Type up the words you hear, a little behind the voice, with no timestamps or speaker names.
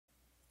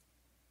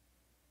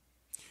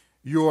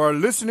You are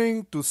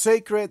listening to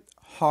Sacred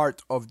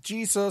Heart of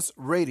Jesus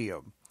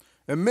Radio,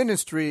 a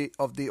ministry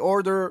of the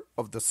Order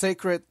of the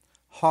Sacred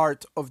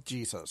Heart of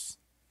Jesus.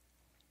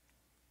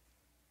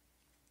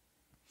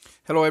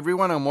 Hello,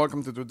 everyone, and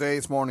welcome to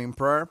today's morning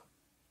prayer.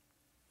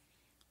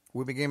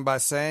 We begin by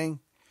saying,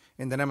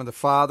 in the name of the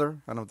Father,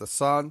 and of the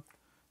Son,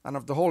 and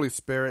of the Holy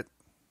Spirit.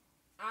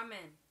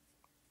 Amen.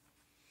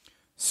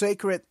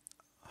 Sacred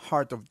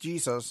Heart of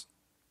Jesus,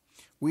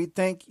 we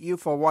thank you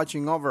for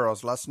watching over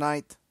us last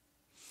night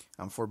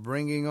and for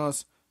bringing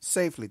us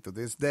safely to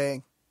this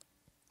day.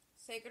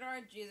 Sacred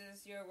Heart of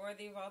Jesus, you are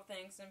worthy of all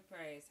thanks and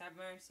praise. Have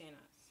mercy on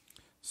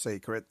us.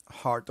 Sacred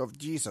Heart of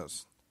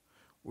Jesus,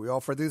 we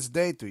offer this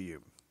day to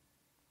you.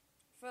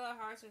 Fill our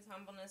hearts with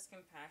humbleness,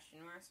 compassion,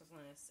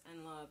 mercifulness,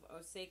 and love, O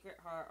Sacred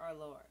Heart, our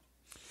Lord.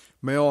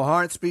 May all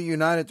hearts be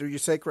united through your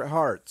Sacred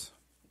Heart.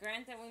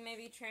 Grant that we may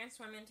be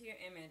transformed into your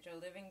image, O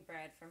living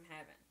bread from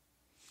heaven.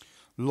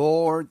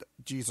 Lord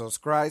Jesus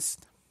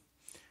Christ,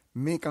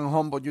 meek and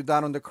humble you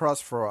died on the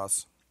cross for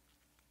us.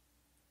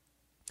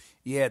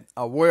 Yet,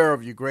 aware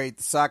of your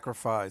great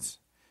sacrifice,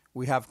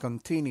 we have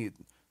continued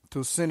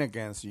to sin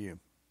against you.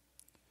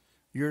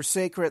 Your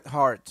Sacred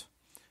Heart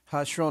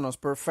has shown us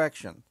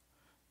perfection.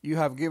 You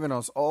have given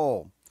us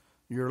all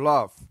your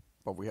love,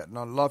 but we have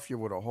not loved you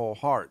with a whole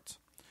heart.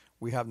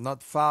 We have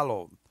not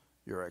followed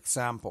your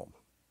example.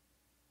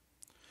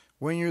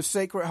 When your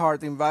Sacred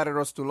Heart invited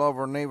us to love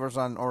our neighbors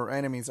and our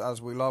enemies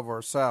as we love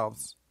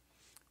ourselves,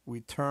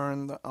 we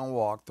turned and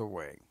walked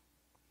away.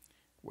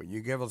 When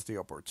you gave us the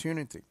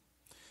opportunity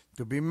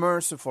to be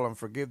merciful and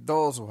forgive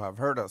those who have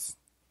hurt us,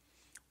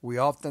 we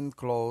often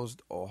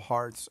closed our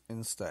hearts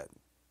instead.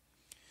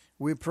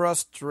 We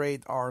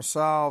prostrate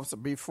ourselves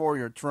before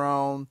your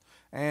throne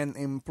and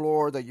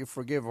implore that you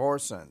forgive our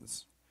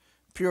sins.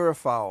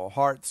 Purify our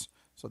hearts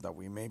so that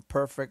we may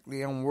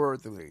perfectly and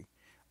worthily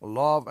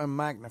love and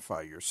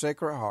magnify your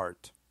Sacred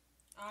Heart.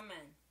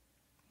 Amen.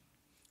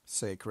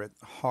 Sacred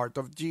Heart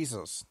of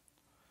Jesus,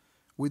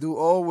 we do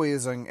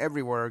always and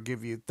everywhere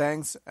give you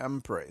thanks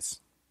and praise.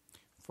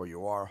 For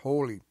you are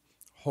holy,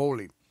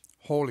 holy,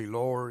 holy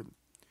Lord.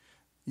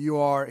 You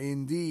are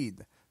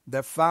indeed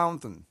the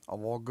fountain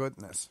of all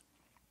goodness.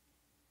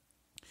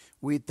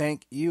 We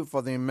thank you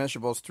for the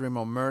immeasurable stream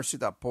of mercy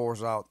that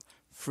pours out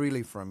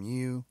freely from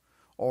you,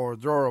 our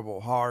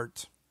adorable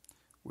heart.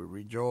 We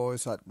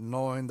rejoice at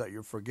knowing that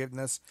your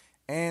forgiveness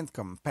and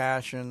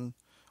compassion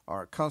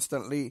are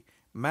constantly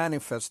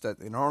manifested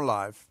in our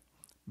life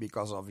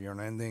because of your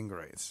unending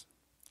grace.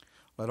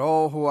 Let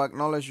all who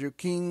acknowledge you,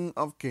 King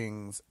of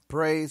Kings,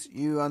 praise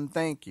you and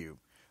thank you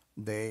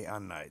day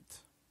and night.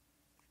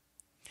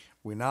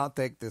 We now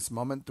take this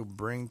moment to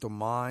bring to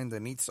mind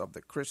the needs of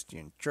the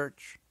Christian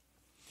church.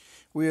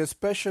 We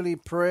especially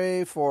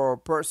pray for our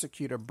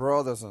persecuted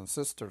brothers and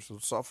sisters who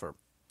suffer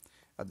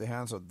at the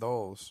hands of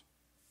those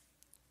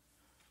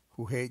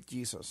who hate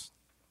Jesus.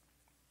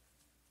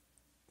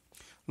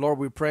 Lord,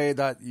 we pray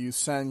that you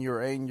send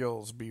your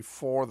angels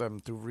before them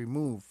to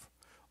remove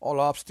all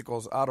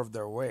obstacles out of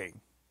their way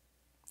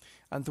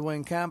and to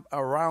encamp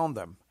around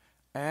them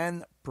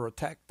and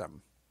protect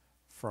them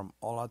from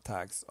all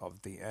attacks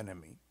of the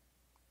enemy.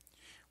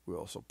 We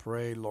also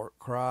pray, Lord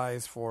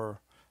Christ,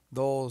 for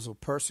those who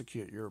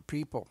persecute your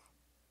people,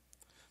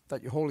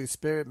 that your Holy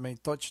Spirit may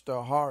touch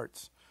their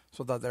hearts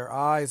so that their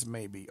eyes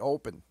may be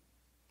open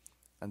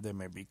and they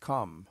may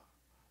become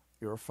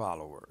your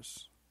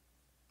followers.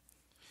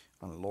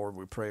 And Lord,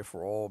 we pray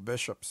for all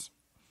bishops,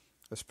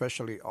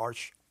 especially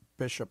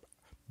Archbishop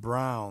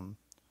Brown.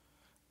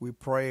 We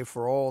pray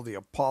for all the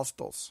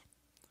apostles,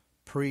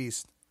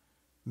 priests,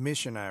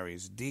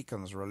 missionaries,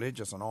 deacons,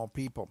 religious, and all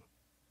people.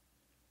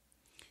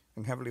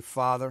 And Heavenly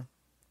Father,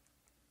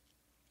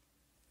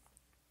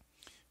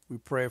 we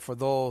pray for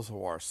those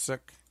who are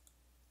sick,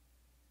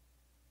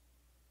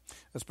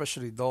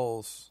 especially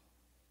those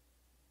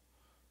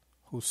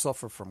who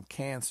suffer from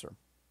cancer,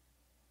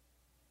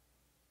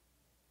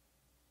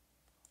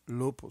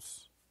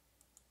 lupus,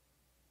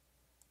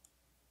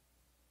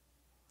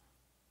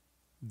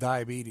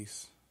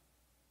 diabetes,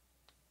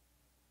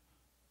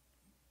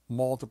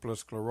 multiple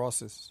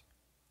sclerosis,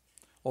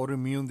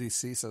 autoimmune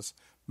diseases,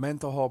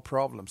 mental health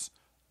problems,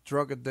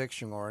 drug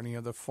addiction, or any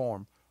other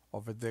form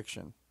of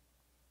addiction.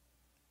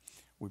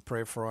 We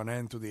pray for an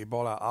end to the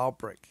Ebola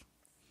outbreak.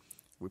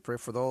 We pray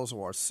for those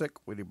who are sick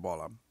with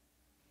Ebola.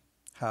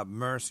 Have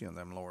mercy on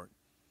them, Lord.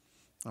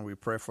 And we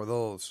pray for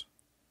those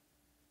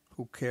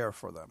who care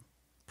for them.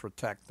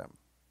 Protect them.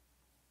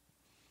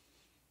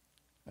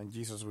 And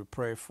Jesus, we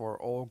pray for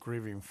all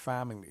grieving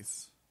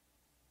families.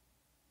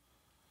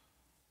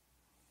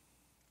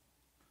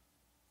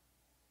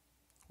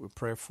 We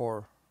pray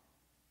for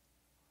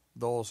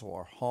those who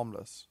are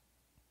homeless,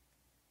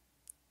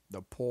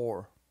 the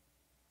poor,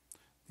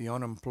 the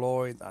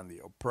unemployed, and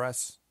the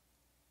oppressed.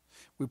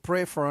 We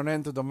pray for an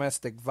end to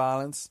domestic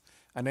violence,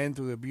 an end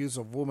to the abuse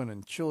of women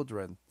and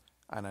children,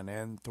 and an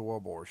end to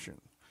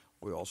abortion.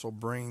 We also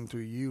bring to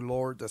you,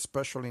 Lord, the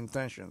special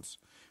intentions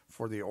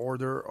for the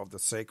Order of the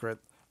Sacred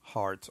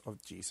Heart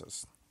of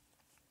Jesus.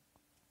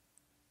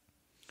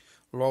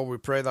 Lord, we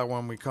pray that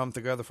when we come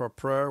together for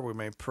prayer, we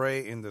may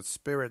pray in the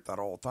Spirit at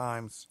all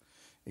times,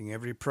 in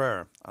every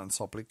prayer and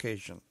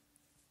supplication.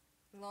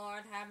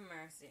 Lord, have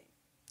mercy.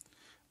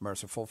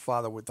 Merciful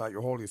Father, without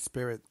your Holy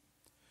Spirit,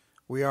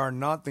 we are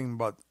nothing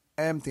but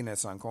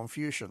emptiness and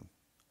confusion.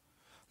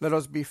 Let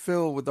us be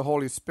filled with the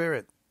Holy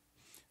Spirit,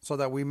 so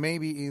that we may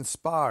be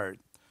inspired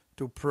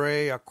to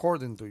pray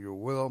according to your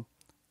will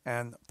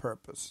and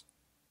purpose.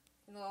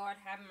 Lord,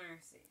 have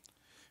mercy.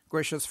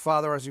 Gracious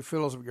Father, as you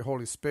fill us with your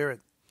Holy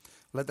Spirit,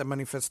 let the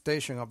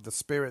manifestation of the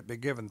Spirit be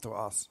given to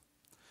us.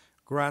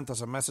 Grant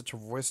us a message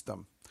of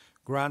wisdom.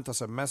 Grant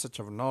us a message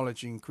of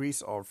knowledge.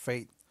 Increase our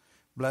faith.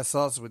 Bless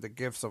us with the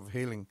gifts of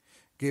healing.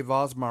 Give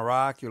us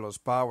miraculous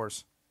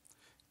powers.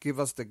 Give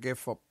us the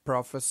gift of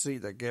prophecy,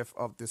 the gift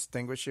of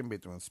distinguishing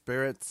between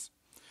spirits,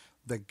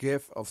 the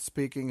gift of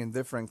speaking in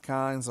different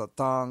kinds of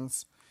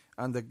tongues,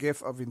 and the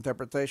gift of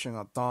interpretation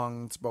of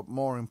tongues. But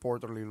more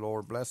importantly,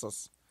 Lord, bless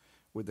us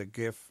with the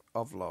gift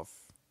of love,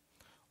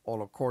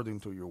 all according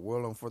to your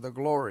will and for the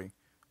glory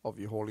of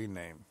your holy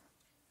name.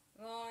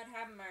 Lord,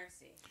 have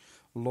mercy.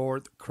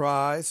 Lord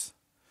Christ,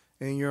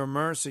 in your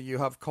mercy you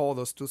have called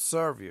us to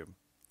serve you.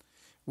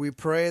 We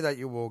pray that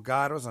you will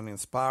guide us and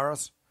inspire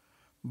us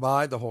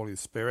by the Holy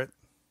Spirit,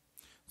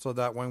 so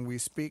that when we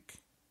speak,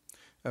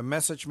 a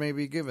message may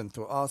be given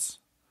to us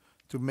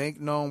to make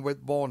known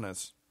with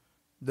boldness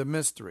the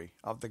mystery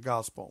of the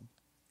gospel.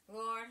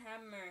 Lord,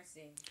 have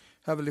mercy.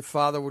 Heavenly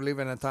Father, we live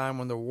in a time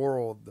when the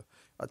world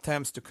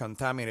attempts to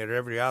contaminate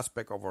every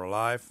aspect of our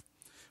life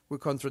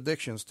with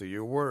contradictions to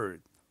your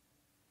word.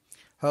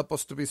 Help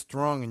us to be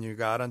strong in you,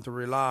 God, and to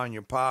rely on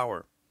your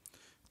power.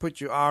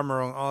 Put your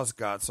armor on us,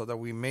 God, so that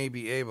we may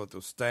be able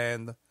to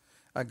stand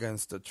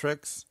against the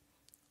tricks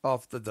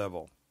of the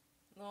devil.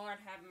 Lord,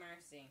 have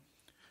mercy.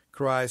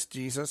 Christ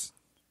Jesus,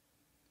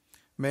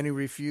 many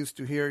refuse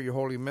to hear your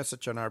holy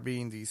message and are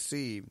being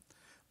deceived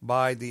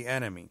by the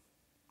enemy.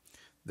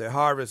 The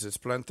harvest is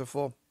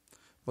plentiful,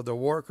 but the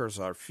workers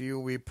are few.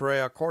 We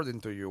pray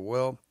according to your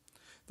will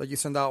that you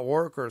send out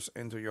workers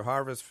into your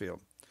harvest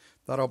field,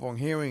 that upon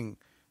hearing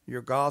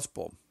your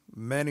gospel,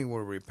 many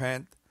will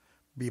repent,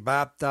 be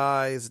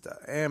baptized,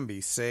 and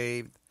be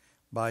saved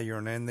by your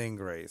unending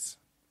grace.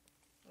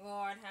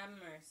 Lord, have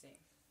mercy.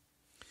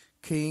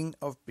 King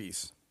of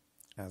peace,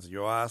 as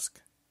you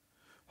ask,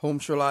 whom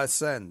shall I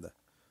send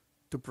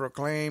to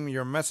proclaim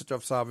your message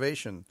of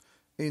salvation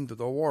into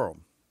the world?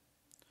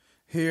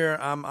 Here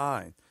am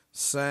I,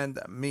 send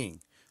me.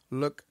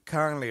 Look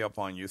kindly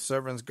upon you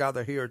servants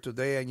gathered here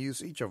today, and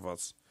use each of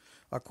us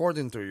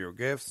according to your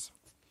gifts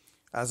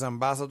as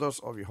ambassadors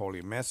of your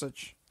holy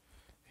message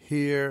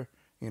here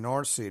in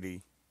our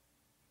city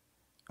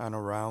and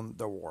around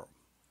the world.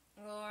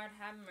 Lord,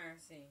 have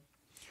mercy.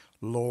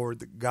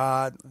 Lord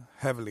God,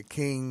 Heavenly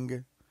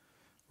King,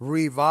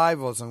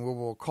 revive us and we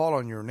will call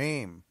on your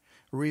name.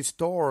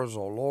 Restore us,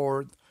 O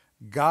Lord,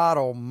 God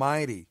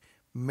Almighty.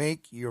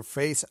 Make your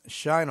face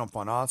shine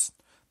upon us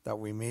that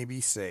we may be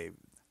saved.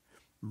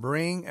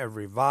 Bring a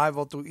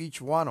revival to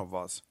each one of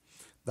us,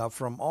 that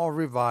from all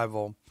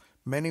revival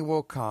many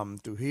will come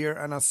to hear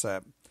and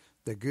accept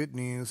the good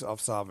news of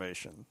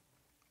salvation.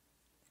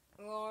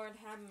 Lord,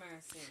 have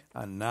mercy.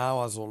 And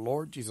now, as our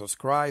Lord Jesus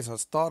Christ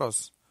has taught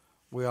us,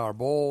 we are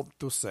bold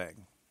to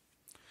sing.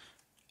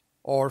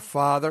 Our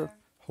Father,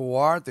 who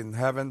art in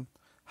heaven,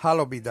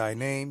 hallowed be thy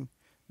name.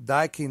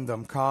 Thy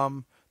kingdom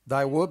come,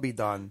 thy will be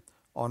done,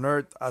 on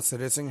earth as it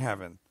is in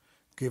heaven.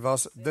 Give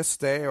us this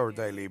day our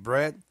daily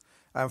bread,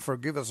 and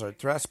forgive us our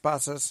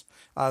trespasses,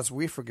 as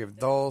we forgive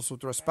those who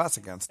trespass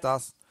against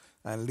us.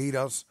 And lead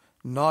us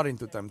not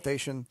into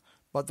temptation,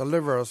 but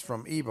deliver us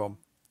from evil.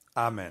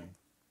 Amen.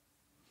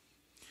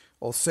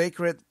 O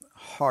Sacred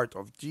Heart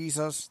of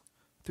Jesus,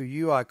 to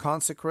you I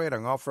consecrate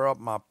and offer up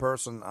my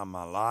person and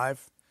my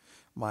life,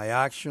 my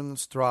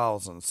actions,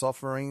 trials, and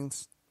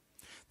sufferings,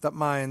 that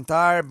my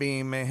entire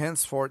being may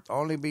henceforth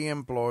only be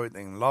employed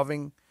in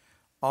loving,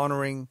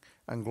 honoring,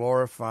 and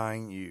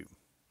glorifying you.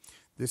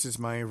 This is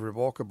my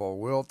irrevocable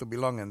will to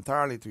belong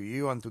entirely to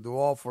you and to do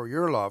all for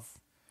your love,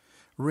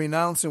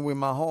 renouncing with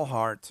my whole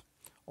heart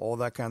all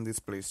that can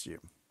displease you.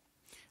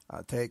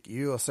 I take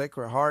you, a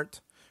Sacred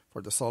Heart,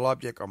 for the sole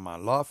object of my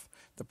love,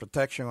 the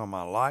protection of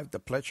my life, the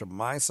pledge of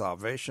my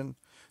salvation,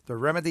 the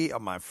remedy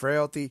of my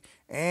frailty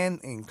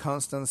and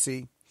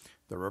inconstancy,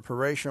 the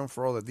reparation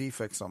for all the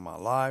defects of my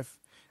life,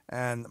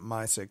 and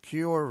my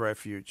secure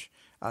refuge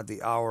at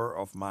the hour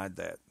of my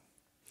death.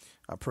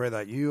 I pray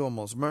that you, O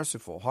most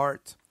merciful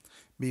heart,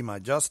 be my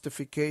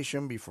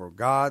justification before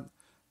God,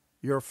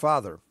 your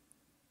Father,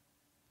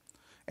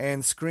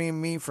 and screen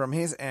me from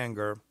his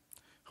anger,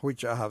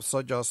 which I have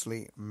so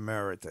justly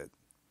merited.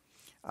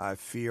 I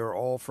fear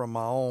all from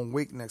my own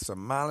weakness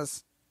and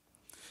malice,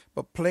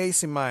 but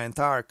placing my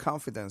entire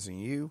confidence in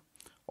you,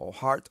 O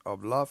heart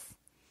of love,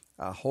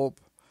 I hope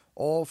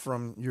all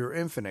from your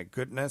infinite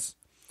goodness,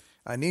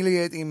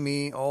 annihilate in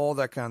me all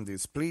that can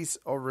displease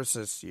or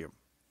resist you.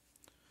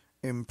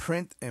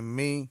 Imprint in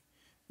me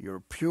your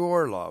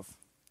pure love,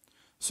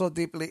 so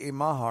deeply in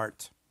my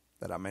heart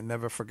that I may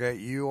never forget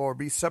you or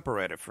be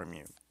separated from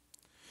you.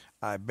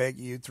 I beg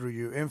you through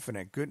your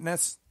infinite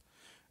goodness,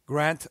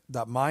 grant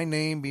that my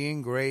name be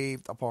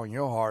engraved upon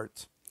your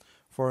heart,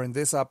 for in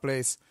this I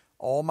place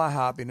all my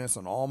happiness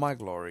and all my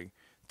glory,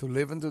 to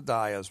live and to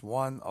die as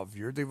one of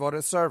your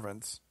devoted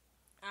servants.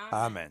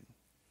 Amen.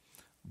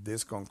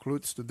 This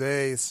concludes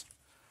today's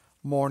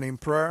morning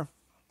prayer.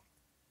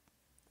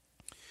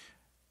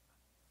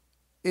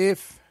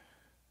 If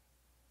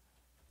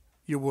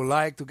you would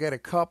like to get a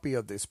copy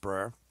of this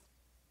prayer,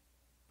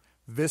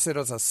 visit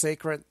us at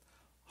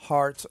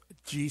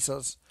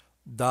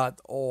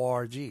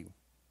sacredheartjesus.org.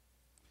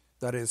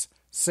 That is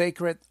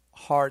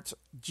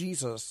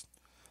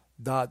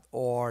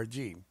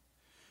sacredheartjesus.org.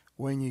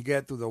 When you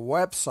get to the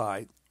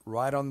website,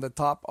 right on the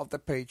top of the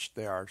page,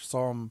 there are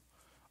some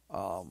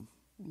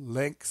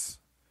links.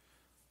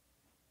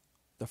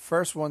 The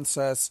first one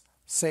says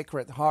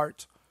Sacred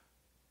Heart.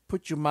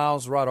 Put your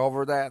mouse right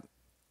over that,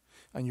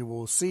 and you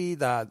will see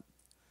that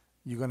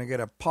you're going to get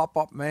a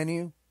pop-up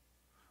menu.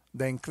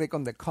 Then click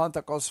on the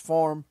Contact Us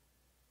form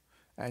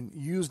and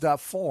use that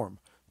form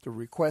to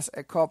request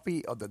a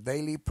copy of the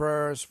daily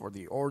prayers for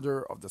the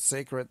Order of the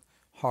Sacred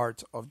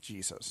Heart of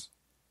Jesus.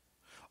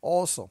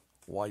 Also,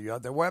 while you're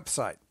at the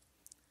website,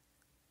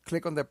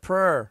 click on the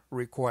prayer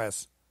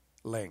request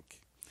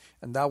link,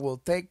 and that will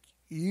take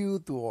you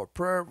to our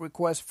prayer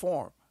request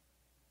form.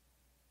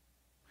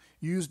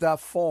 Use that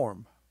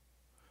form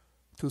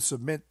to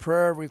submit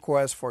prayer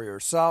requests for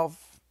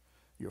yourself,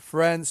 your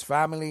friends,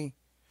 family,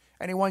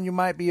 anyone you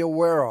might be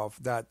aware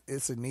of that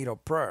is in need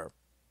of prayer.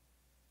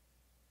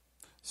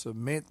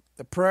 Submit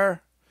the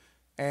prayer,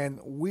 and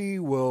we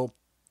will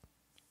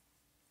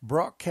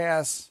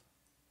broadcast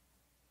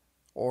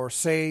or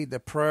say the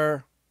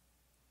prayer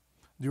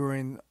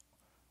during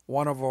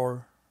one of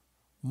our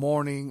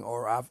morning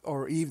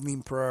or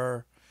evening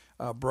prayer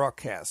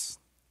broadcasts,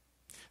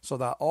 so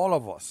that all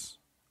of us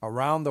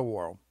around the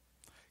world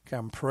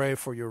can pray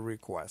for your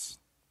requests.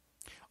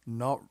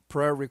 No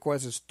prayer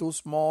request is too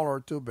small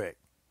or too big,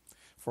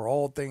 for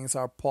all things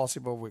are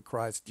possible with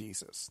Christ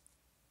Jesus.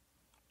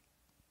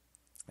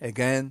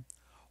 Again,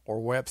 our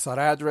website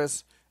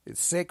address is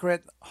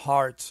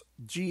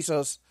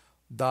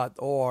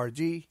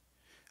sacredheartjesus.org.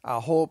 I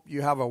hope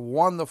you have a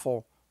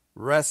wonderful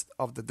rest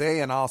of the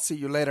day, and I'll see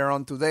you later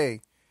on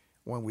today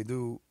when we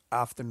do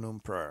afternoon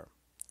prayer.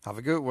 Have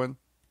a good one.